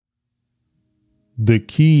The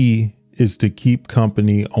key is to keep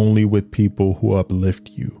company only with people who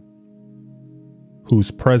uplift you,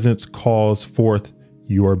 whose presence calls forth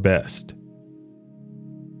your best.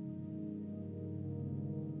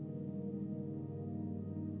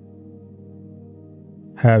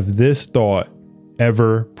 Have this thought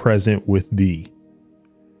ever present with thee.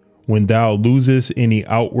 When thou losest any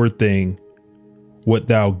outward thing, what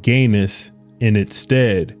thou gainest in its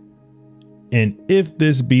stead, and if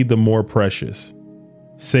this be the more precious,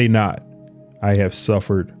 say not, I have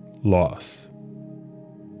suffered loss.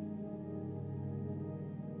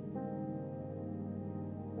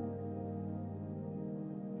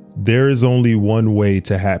 There is only one way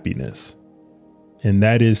to happiness, and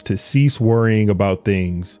that is to cease worrying about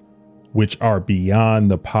things which are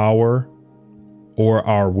beyond the power or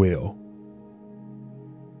our will.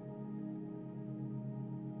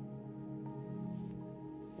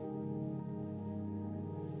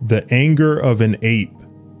 The anger of an ape,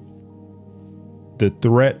 the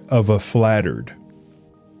threat of a flattered,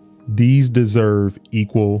 these deserve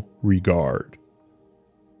equal regard.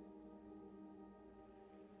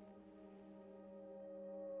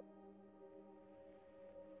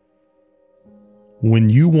 When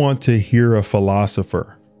you want to hear a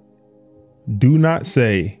philosopher, do not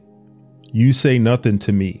say, "You say nothing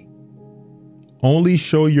to me." Only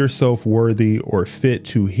show yourself worthy or fit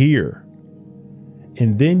to hear,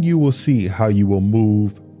 and then you will see how you will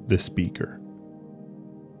move the speaker.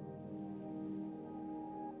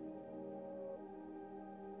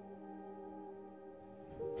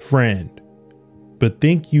 Friend,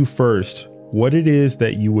 bethink you first what it is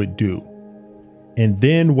that you would do, and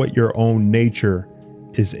then what your own nature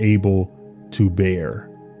is able to bear.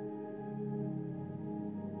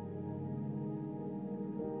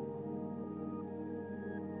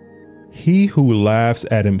 He who laughs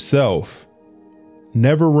at himself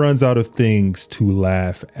never runs out of things to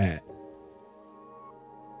laugh at.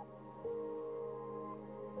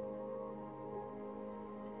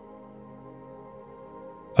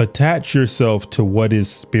 Attach yourself to what is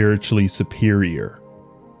spiritually superior,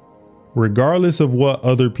 regardless of what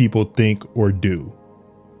other people think or do.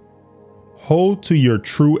 Hold to your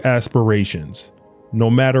true aspirations, no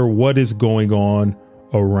matter what is going on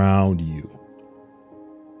around you.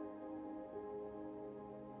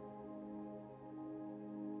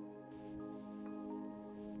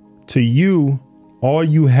 To you, all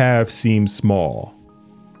you have seems small.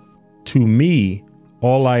 To me,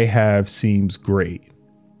 all I have seems great.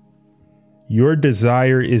 Your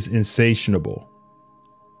desire is insatiable.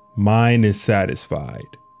 Mine is satisfied.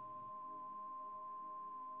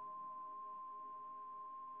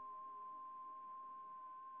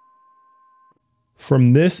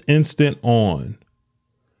 From this instant on,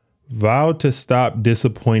 vow to stop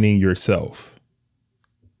disappointing yourself.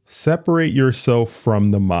 Separate yourself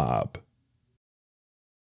from the mob.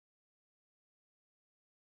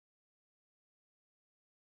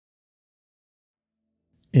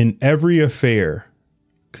 In every affair,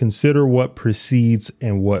 consider what precedes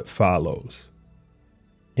and what follows,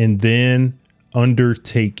 and then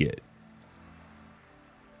undertake it.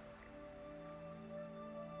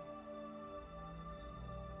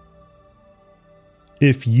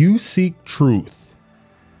 If you seek truth,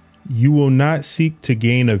 you will not seek to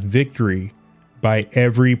gain a victory by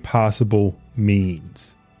every possible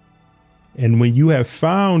means. And when you have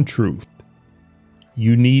found truth,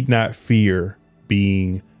 you need not fear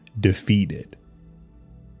being defeated.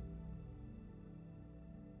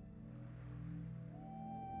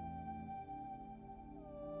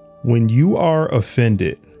 When you are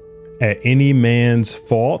offended at any man's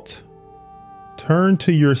fault, turn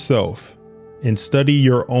to yourself and study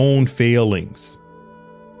your own failings.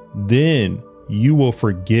 Then you will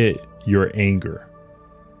forget your anger.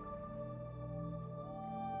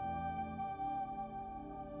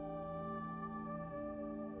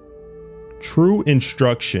 True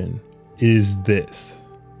instruction is this: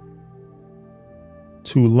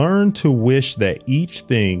 to learn to wish that each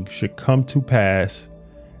thing should come to pass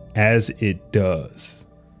as it does.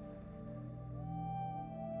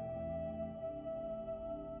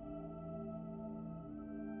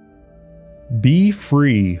 Be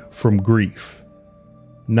free from grief,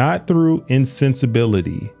 not through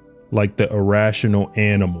insensibility like the irrational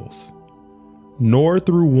animals, nor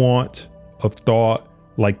through want of thought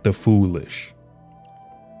like the foolish,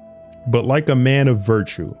 but like a man of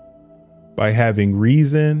virtue, by having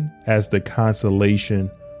reason as the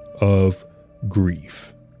consolation of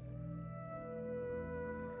grief.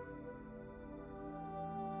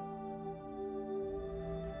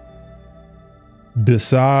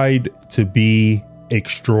 Decide to be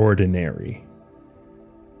extraordinary,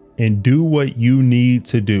 and do what you need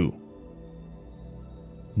to do.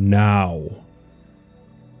 Now.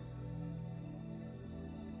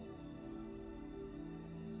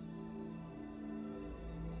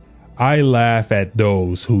 I laugh at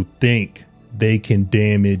those who think they can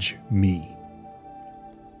damage me.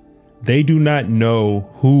 They do not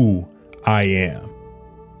know who I am.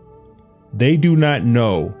 They do not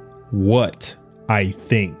know what I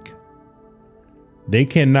think. They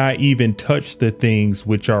cannot even touch the things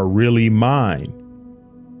which are really mine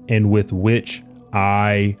and with which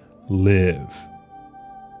I live.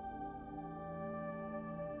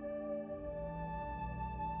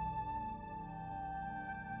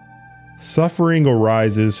 Suffering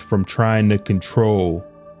arises from trying to control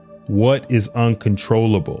what is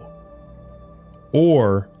uncontrollable,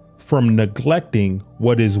 or from neglecting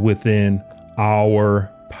what is within our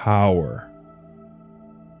power.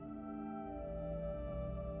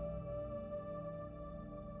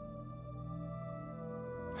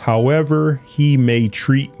 However he may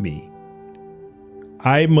treat me,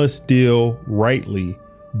 I must deal rightly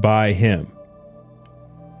by him.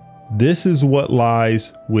 This is what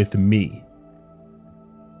lies with me,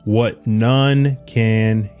 what none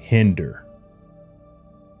can hinder.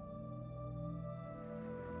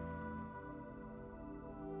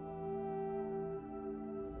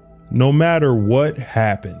 No matter what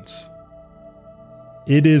happens,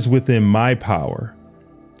 it is within my power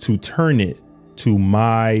to turn it to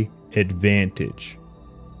my advantage.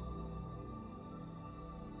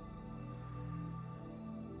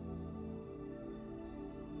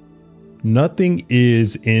 Nothing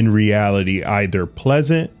is in reality either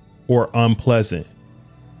pleasant or unpleasant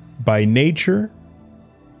by nature,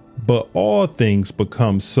 but all things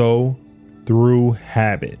become so through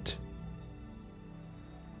habit.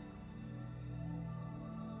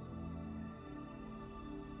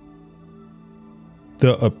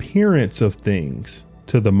 The appearance of things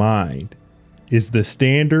to the mind is the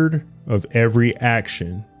standard of every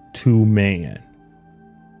action to man.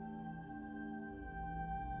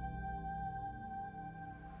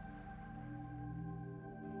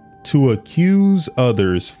 To accuse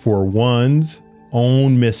others for one's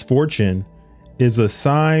own misfortune is a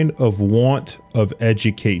sign of want of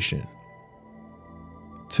education.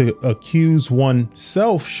 To accuse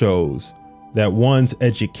oneself shows that one's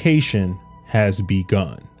education has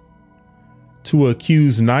begun. To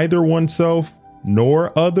accuse neither oneself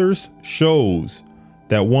nor others shows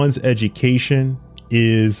that one's education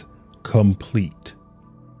is complete.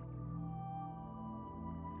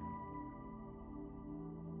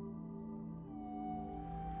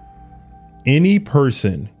 Any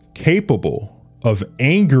person capable of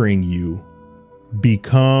angering you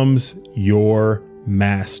becomes your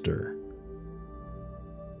master.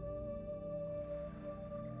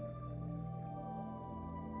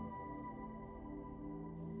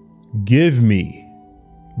 Give me,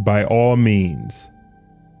 by all means,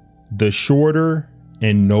 the shorter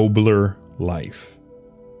and nobler life,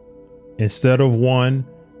 instead of one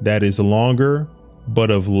that is longer but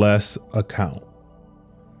of less account.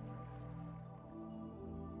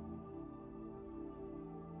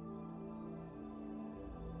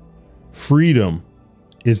 Freedom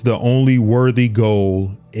is the only worthy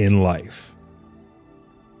goal in life.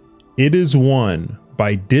 It is won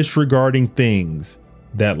by disregarding things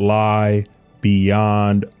that lie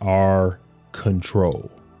beyond our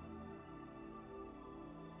control.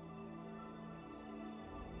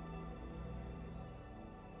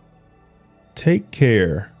 Take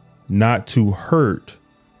care not to hurt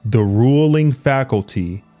the ruling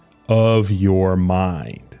faculty of your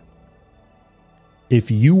mind.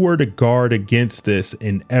 If you were to guard against this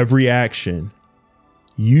in every action,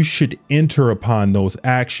 you should enter upon those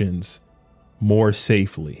actions more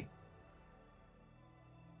safely.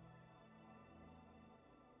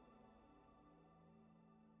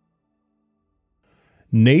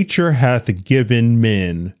 Nature hath given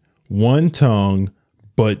men one tongue,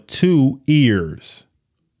 but 2 ears,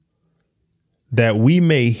 that we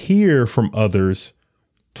may hear from others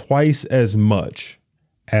twice as much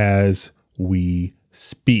as we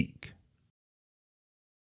speak.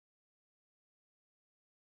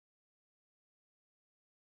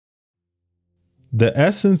 The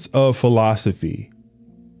essence of philosophy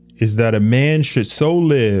is that a man should so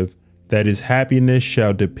live that his happiness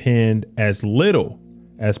shall depend as little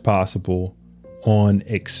as possible on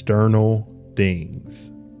external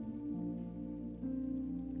things.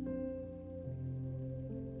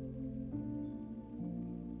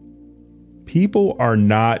 People are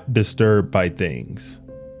not disturbed by things,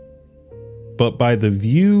 but by the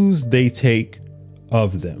views they take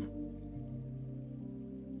of them.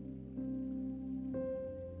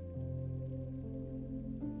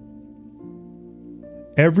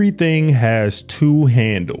 Everything has two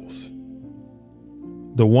handles,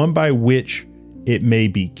 the one by which it may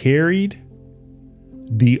be carried,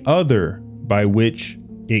 the other by which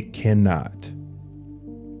it cannot.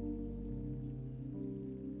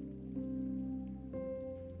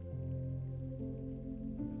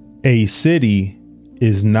 A city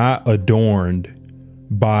is not adorned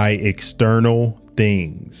by external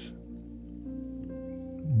things,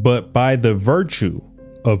 but by the virtue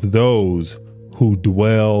of those who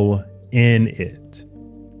dwell in it.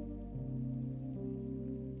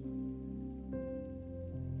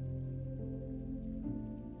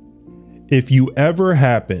 If you ever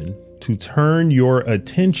happen to turn your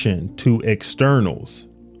attention to externals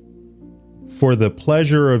for the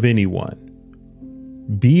pleasure of anyone,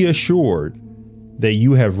 be assured that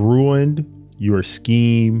you have ruined your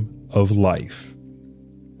scheme of life.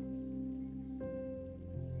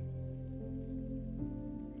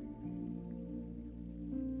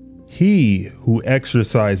 He who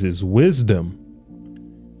exercises wisdom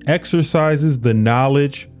exercises the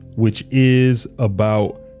knowledge which is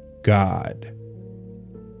about God.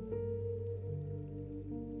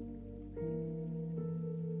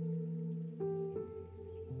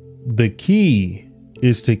 The key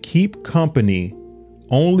is to keep company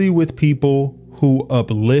only with people who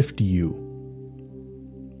uplift you,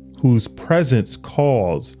 whose presence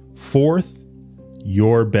calls forth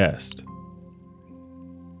your best.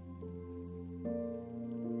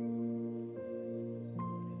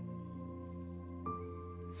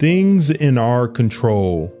 Things in our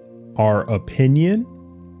control are opinion,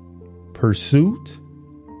 pursuit,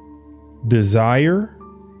 desire,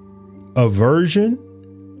 aversion,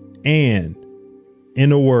 and,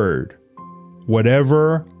 in a word,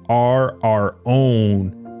 whatever are our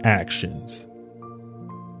own actions.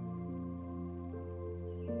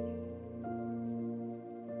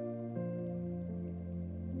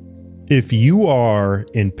 If you are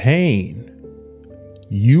in pain,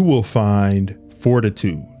 you will find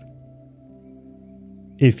fortitude.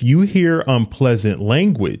 If you hear unpleasant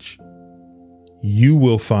language, you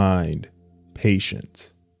will find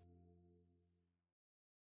patience.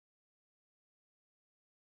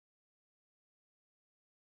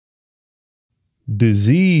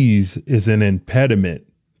 Disease is an impediment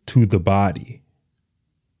to the body,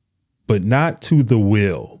 but not to the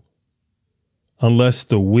will, unless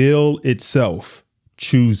the will itself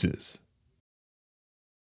chooses.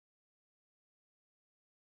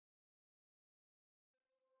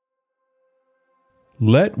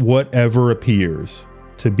 Let whatever appears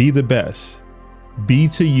to be the best be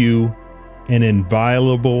to you an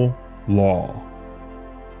inviolable law.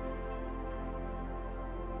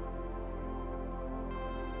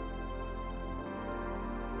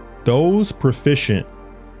 Those proficient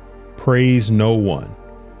praise no one,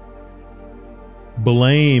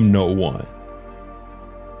 blame no one,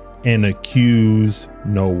 and accuse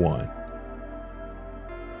no one.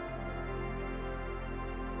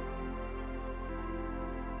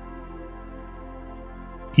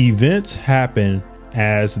 Events happen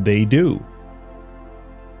as they do.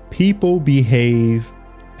 People behave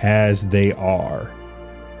as they are.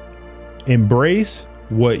 Embrace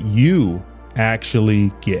what you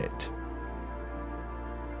actually get.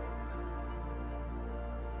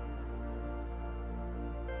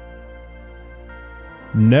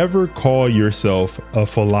 Never call yourself a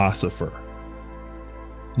philosopher,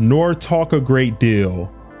 nor talk a great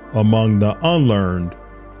deal among the unlearned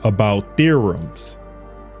about theorems,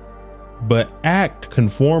 but act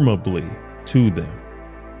conformably to them.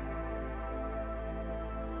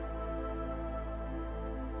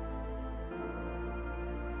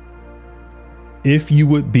 If you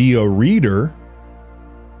would be a reader,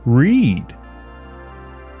 read.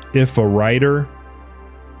 If a writer,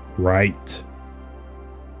 write.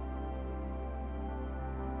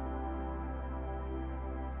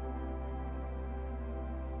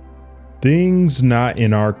 Things not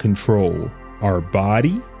in our control are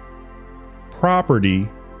body, property,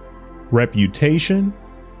 reputation,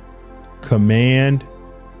 command,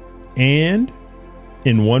 and,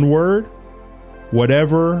 in one word,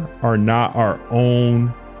 whatever are not our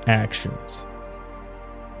own actions.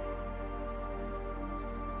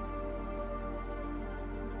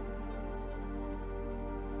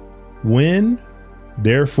 When,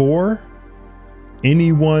 therefore,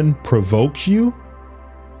 anyone provokes you,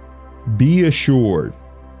 be assured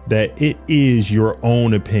that it is your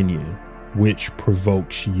own opinion which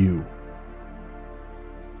provokes you.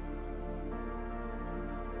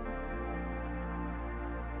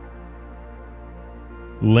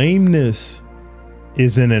 Lameness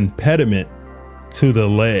is an impediment to the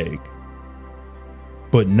leg,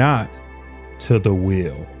 but not to the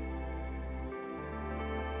will.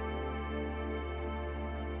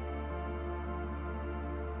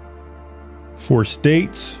 For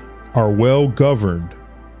states are well governed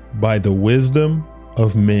by the wisdom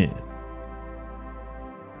of men,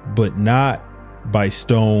 but not by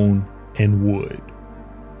stone and wood.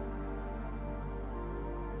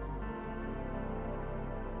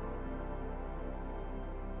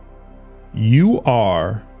 You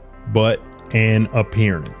are but an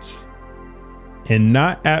appearance, and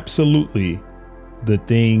not absolutely the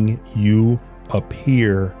thing you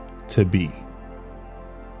appear to be.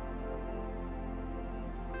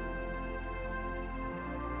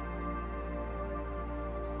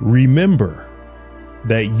 Remember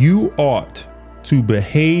that you ought to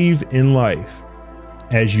behave in life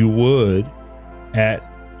as you would at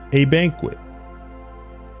a banquet.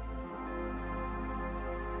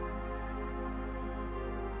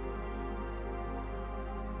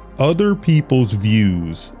 Other people's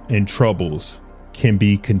views and troubles can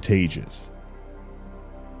be contagious.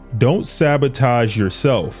 Don't sabotage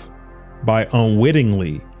yourself by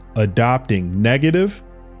unwittingly adopting negative,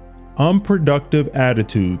 unproductive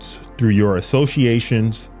attitudes through your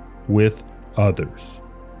associations with others.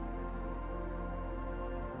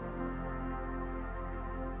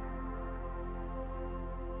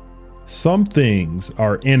 Some things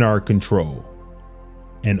are in our control,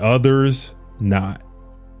 and others not.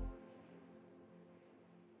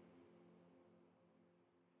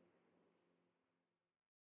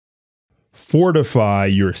 Fortify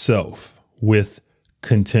yourself with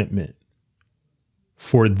contentment,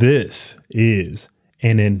 for this is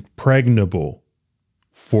an impregnable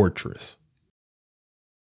fortress.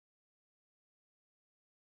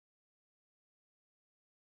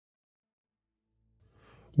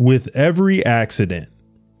 With every accident,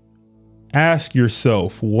 ask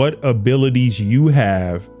yourself what abilities you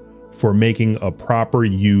have for making a proper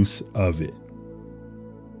use of it.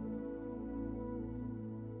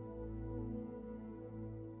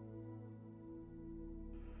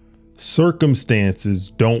 Circumstances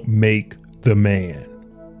don't make the man.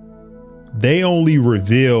 They only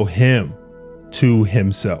reveal him to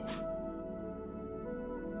himself.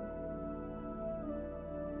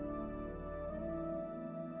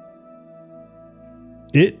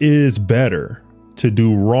 It is better to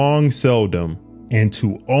do wrong seldom and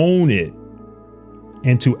to own it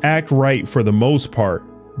and to act right for the most part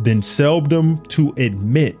than seldom to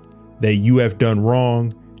admit that you have done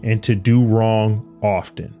wrong and to do wrong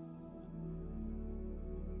often.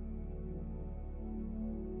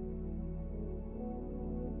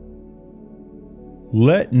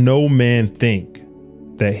 Let no man think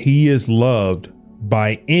that he is loved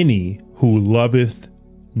by any who loveth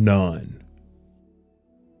none.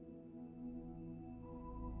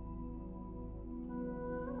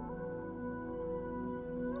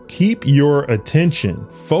 Keep your attention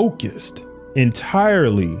focused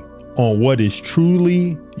entirely on what is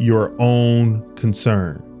truly your own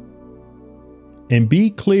concern. And be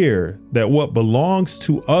clear that what belongs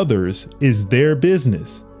to others is their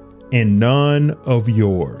business and none of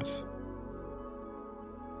yours.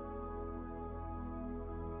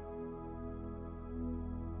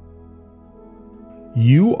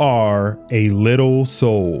 You are a little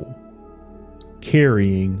soul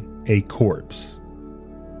carrying a corpse.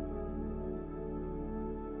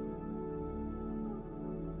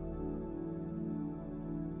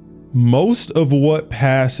 Most of what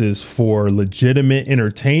passes for legitimate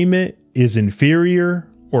entertainment is inferior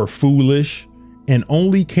or foolish and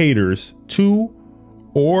only caters to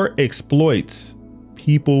or exploits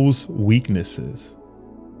people's weaknesses.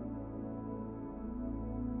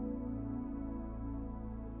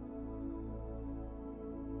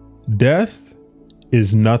 Death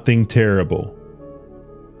is nothing terrible,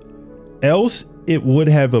 else it would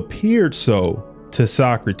have appeared so to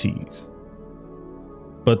Socrates.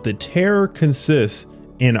 But the terror consists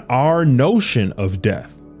in our notion of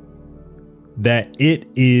death, that it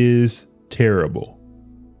is terrible.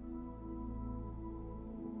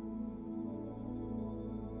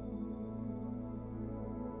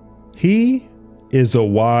 He is a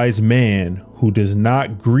wise man who does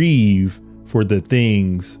not grieve for the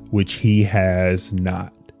things which he has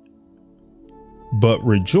not, but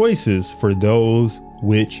rejoices for those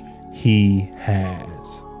which he has.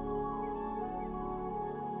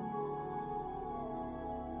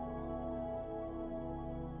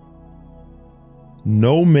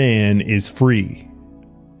 No man is free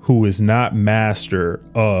who is not master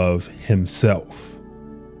of himself.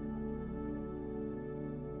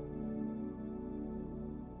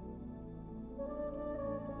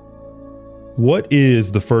 What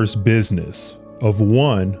is the first business of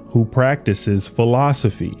one who practices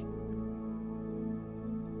philosophy.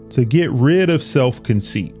 To get rid of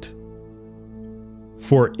self-conceit.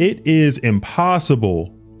 For it is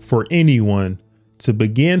impossible for anyone to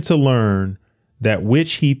begin to learn that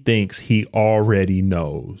which he thinks he already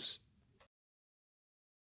knows.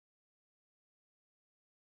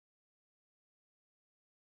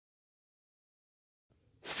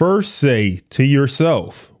 First say to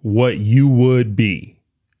yourself what you would be,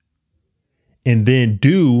 and then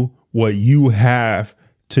do what you have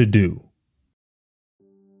to do.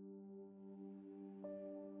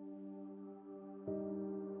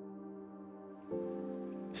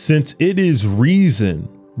 Since it is reason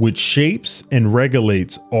which shapes and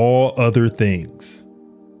regulates all other things,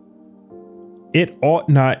 it ought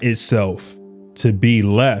not itself to be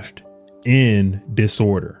left in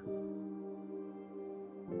disorder.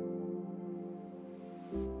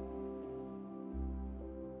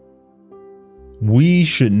 We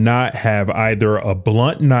should not have either a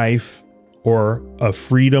blunt knife or a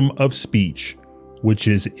freedom of speech which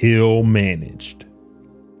is ill managed.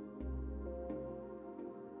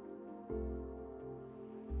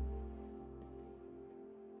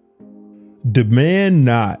 Demand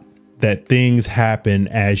not that things happen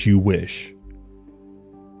as you wish,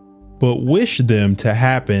 but wish them to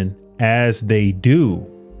happen as they do,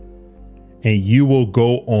 and you will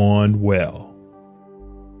go on well.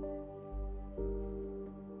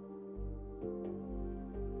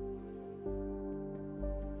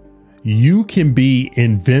 You can be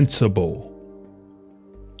invincible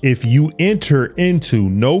if you enter into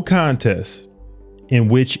no contest in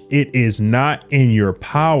which it is not in your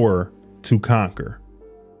power to conquer.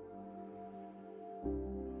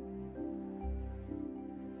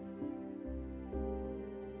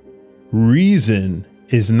 Reason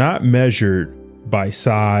is not measured by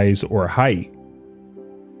size or height,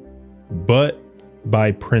 but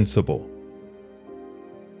by principle.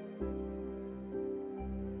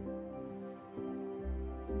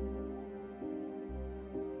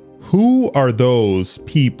 Who are those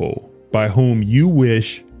people by whom you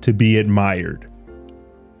wish to be admired?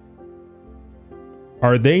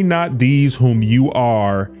 Are they not these whom you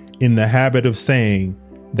are in the habit of saying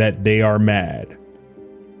that they are mad?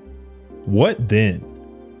 What then?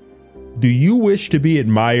 Do you wish to be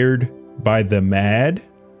admired by the mad?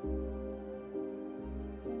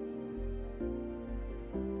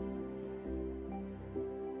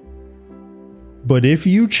 But if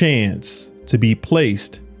you chance to be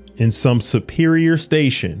placed in some superior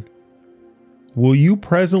station, will you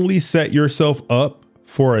presently set yourself up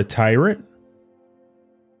for a tyrant?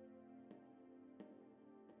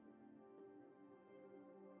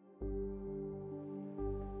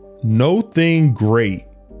 No thing great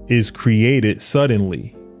is created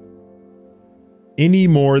suddenly, any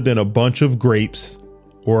more than a bunch of grapes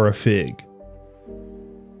or a fig.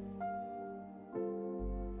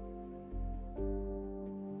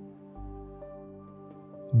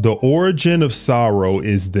 The origin of sorrow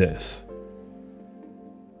is this: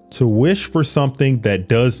 to wish for something that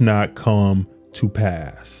does not come to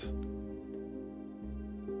pass.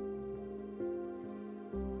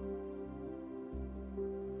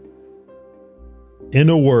 In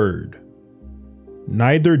a word,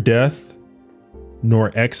 neither death,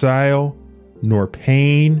 nor exile, nor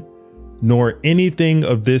pain, nor anything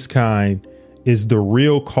of this kind is the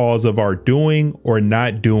real cause of our doing or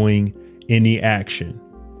not doing any action,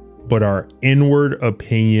 but our inward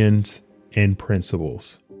opinions and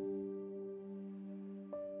principles.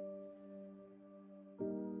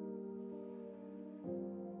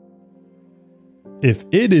 If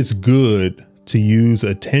it is good to use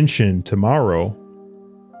attention tomorrow,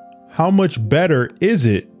 how much better is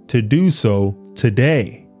it to do so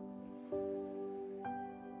today?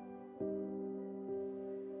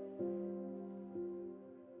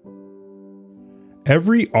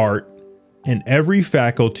 Every art and every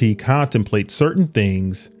faculty contemplates certain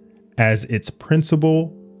things as its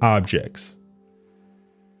principal objects.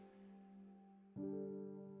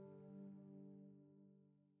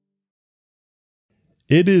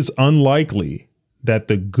 It is unlikely that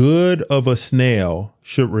the good of a snail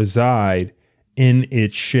should reside in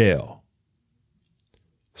its shell.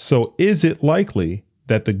 So is it likely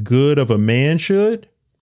that the good of a man should?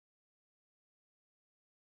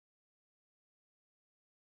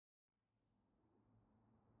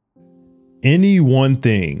 Any one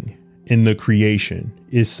thing in the creation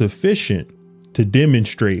is sufficient to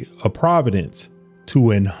demonstrate a providence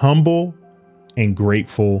to an humble and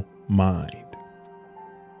grateful mind.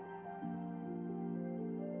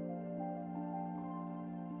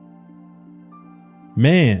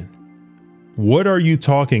 Man, what are you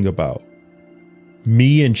talking about?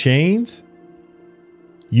 Me in chains?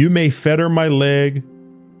 You may fetter my leg,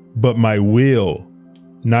 but my will,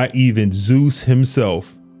 not even Zeus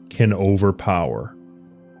himself can overpower.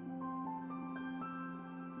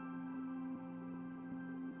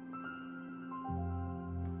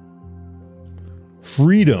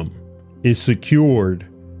 Freedom is secured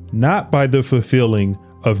not by the fulfilling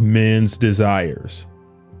of men's desires,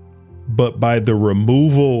 but by the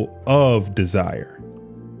removal of desire.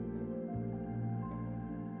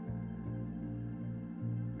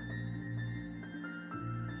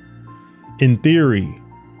 In theory,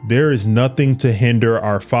 there is nothing to hinder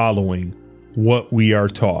our following what we are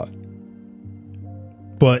taught.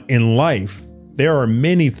 But in life, there are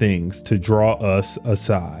many things to draw us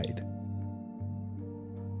aside.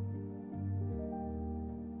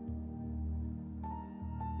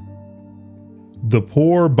 The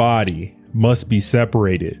poor body must be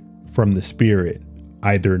separated from the spirit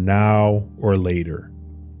either now or later,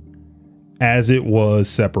 as it was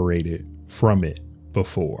separated from it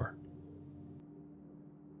before.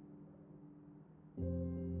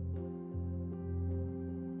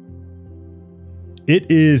 It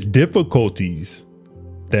is difficulties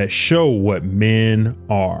that show what men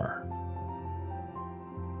are.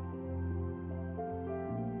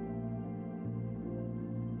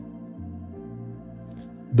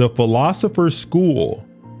 The philosopher's school,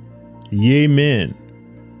 ye men,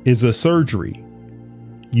 is a surgery.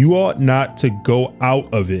 You ought not to go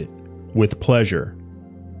out of it with pleasure,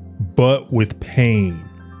 but with pain,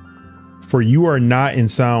 for you are not in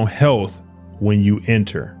sound health when you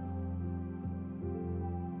enter.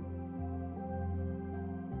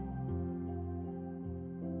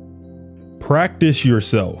 Practice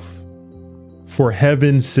yourself, for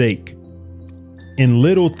heaven's sake, in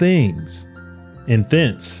little things, and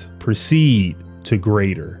thence proceed to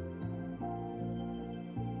greater.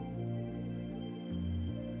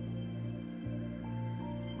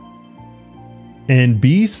 And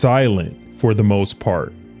be silent for the most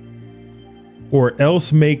part, or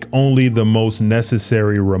else make only the most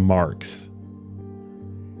necessary remarks,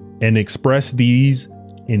 and express these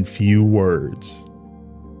in few words.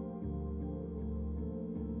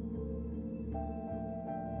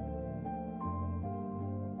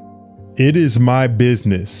 It is my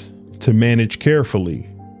business to manage carefully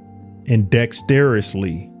and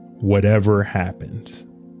dexterously whatever happens.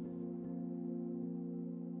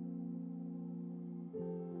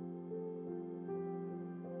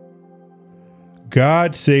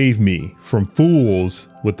 God save me from fools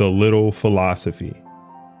with a little philosophy.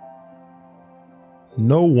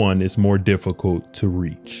 No one is more difficult to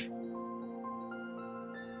reach.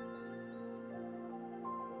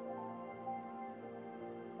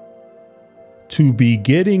 To be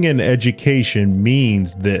getting an education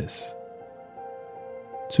means this: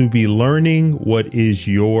 to be learning what is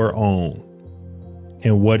your own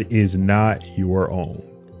and what is not your own.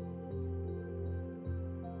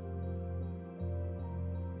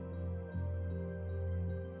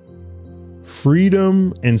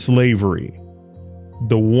 Freedom and slavery.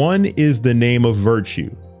 The one is the name of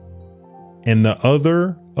virtue, and the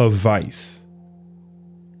other of vice,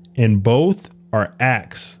 and both are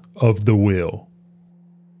acts of the will.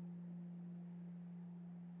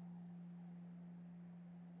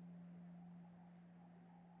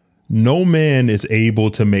 No man is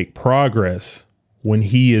able to make progress when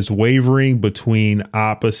he is wavering between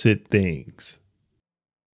opposite things.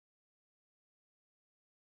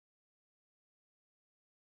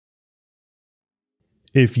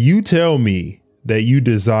 If you tell me that you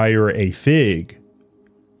desire a fig,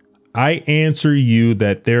 I answer you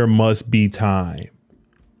that there must be time.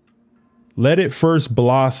 Let it first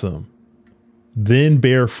blossom, then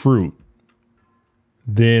bear fruit,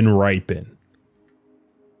 then ripen.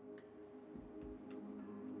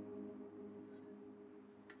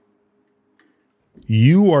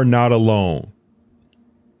 You are not alone.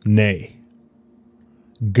 Nay,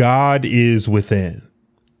 God is within,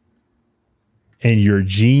 and your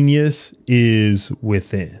genius is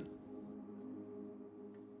within.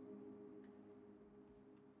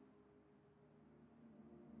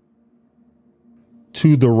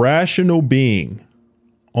 To the rational being,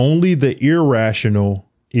 only the irrational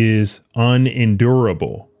is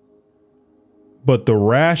unendurable, but the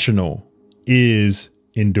rational is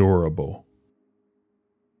endurable.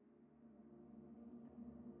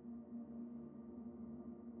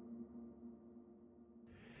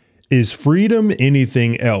 Is freedom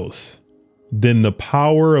anything else than the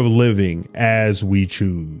power of living as we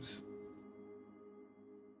choose?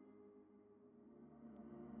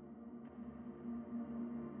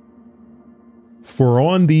 For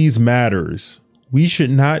on these matters we should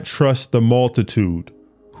not trust the multitude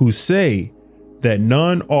who say that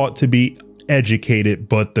none ought to be educated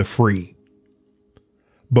but the free,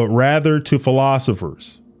 but rather to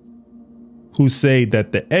philosophers who say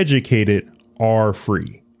that the educated are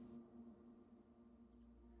free.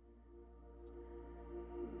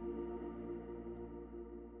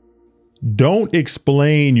 Don't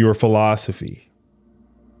explain your philosophy.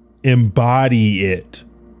 Embody it.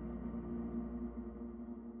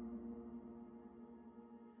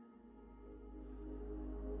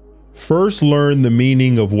 First, learn the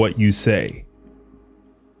meaning of what you say,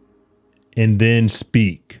 and then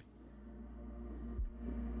speak.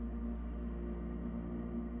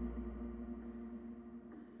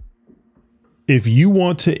 If you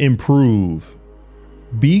want to improve,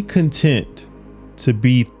 be content to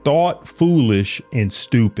be thought foolish and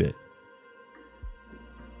stupid.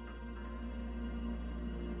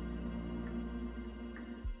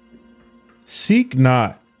 Seek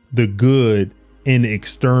not the good in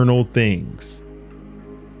external things.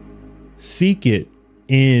 Seek it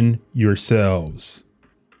in yourselves.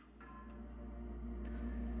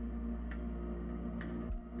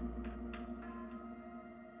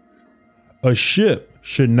 A ship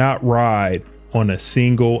should not ride on a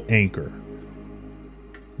single anchor,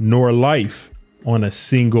 nor life on a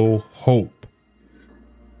single hope.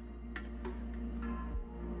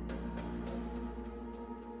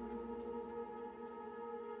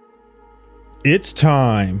 It's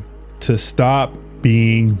time to stop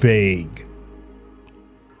being vague.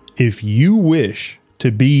 If you wish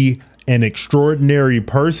to be an extraordinary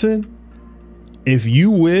person, if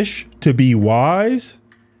you wish to be wise,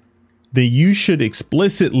 then you should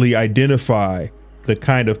explicitly identify the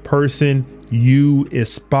kind of person you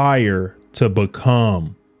aspire to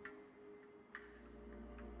become.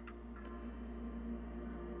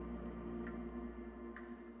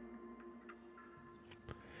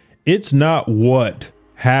 It's not what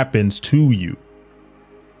happens to you,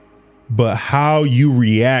 but how you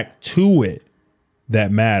react to it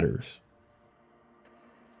that matters.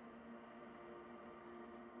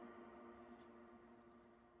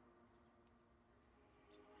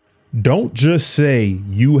 Don't just say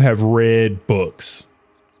you have read books.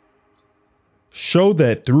 Show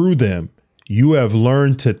that through them you have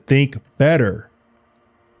learned to think better,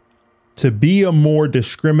 to be a more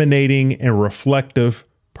discriminating and reflective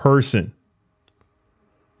person.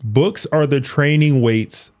 Books are the training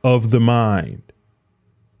weights of the mind.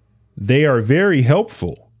 They are very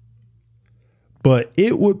helpful, but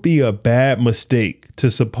it would be a bad mistake to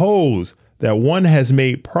suppose that one has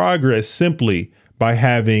made progress simply by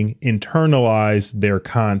having internalized their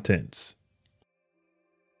contents.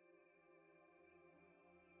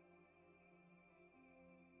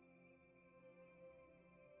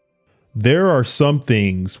 There are some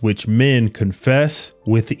things which men confess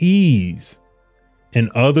with ease and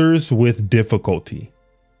others with difficulty.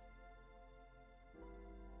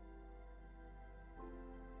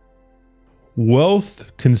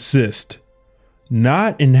 Wealth consists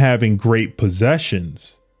not in having great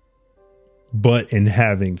possessions, but in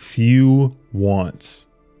having few wants.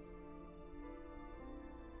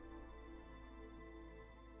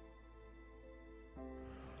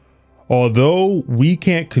 Although we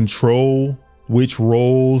can't control which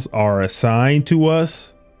roles are assigned to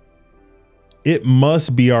us, it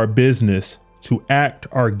must be our business to act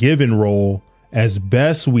our given role as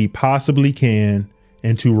best we possibly can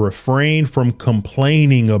and to refrain from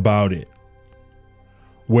complaining about it.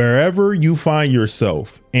 Wherever you find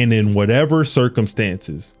yourself and in whatever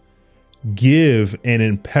circumstances, give an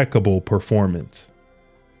impeccable performance.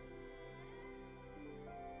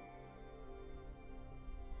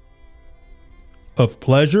 Of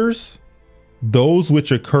pleasures, those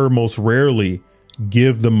which occur most rarely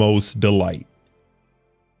give the most delight.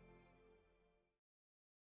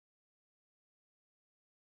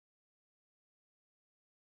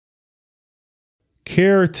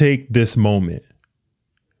 Caretake this moment.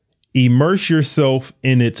 Immerse yourself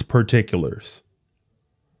in its particulars.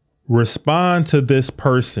 Respond to this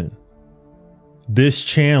person, this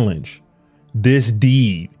challenge, this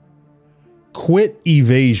deed. Quit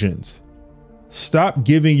evasions. Stop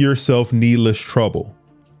giving yourself needless trouble.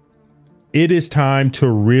 It is time to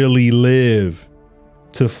really live,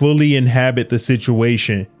 to fully inhabit the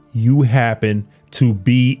situation you happen to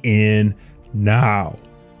be in now.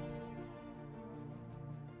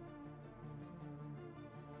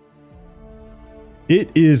 It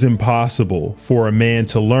is impossible for a man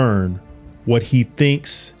to learn what he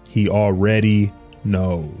thinks he already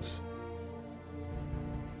knows.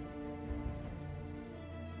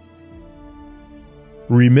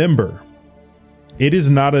 Remember, it is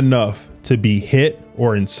not enough to to be hit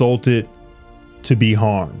or insulted, to be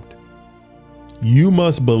harmed. You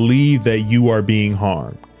must believe that you are being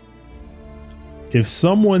harmed. If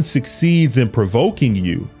someone succeeds in provoking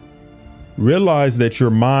you, realize that your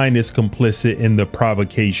mind is complicit in the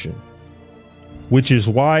provocation, which is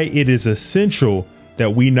why it is essential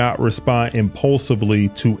that we not respond impulsively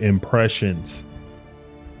to impressions.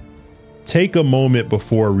 Take a moment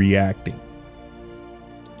before reacting,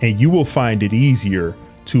 and you will find it easier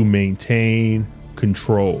to maintain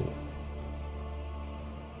control.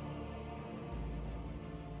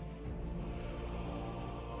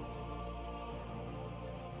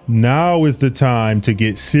 Now is the time to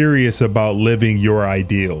get serious about living your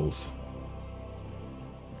ideals.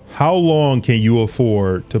 How long can you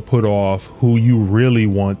afford to put off who you really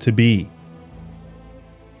want to be?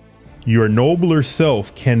 Your nobler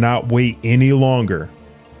self cannot wait any longer.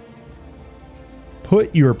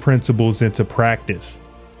 Put your principles into practice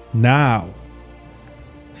now.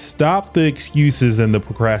 Stop the excuses and the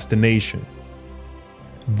procrastination.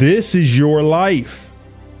 This is your life.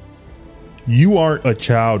 You aren't a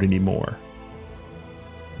child anymore.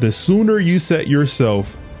 The sooner you set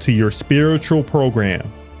yourself to your spiritual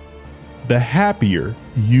program, the happier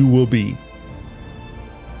you will be.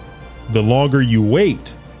 The longer you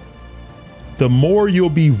wait, the more you'll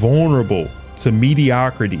be vulnerable to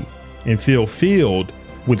mediocrity and feel filled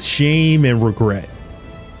with shame and regret.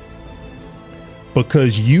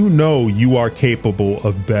 Because you know you are capable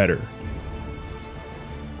of better.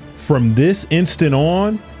 From this instant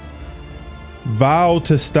on, vow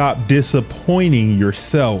to stop disappointing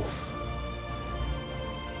yourself.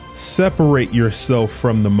 Separate yourself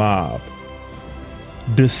from the mob.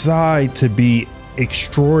 Decide to be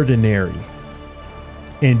extraordinary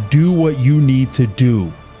and do what you need to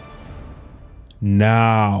do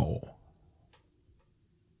now.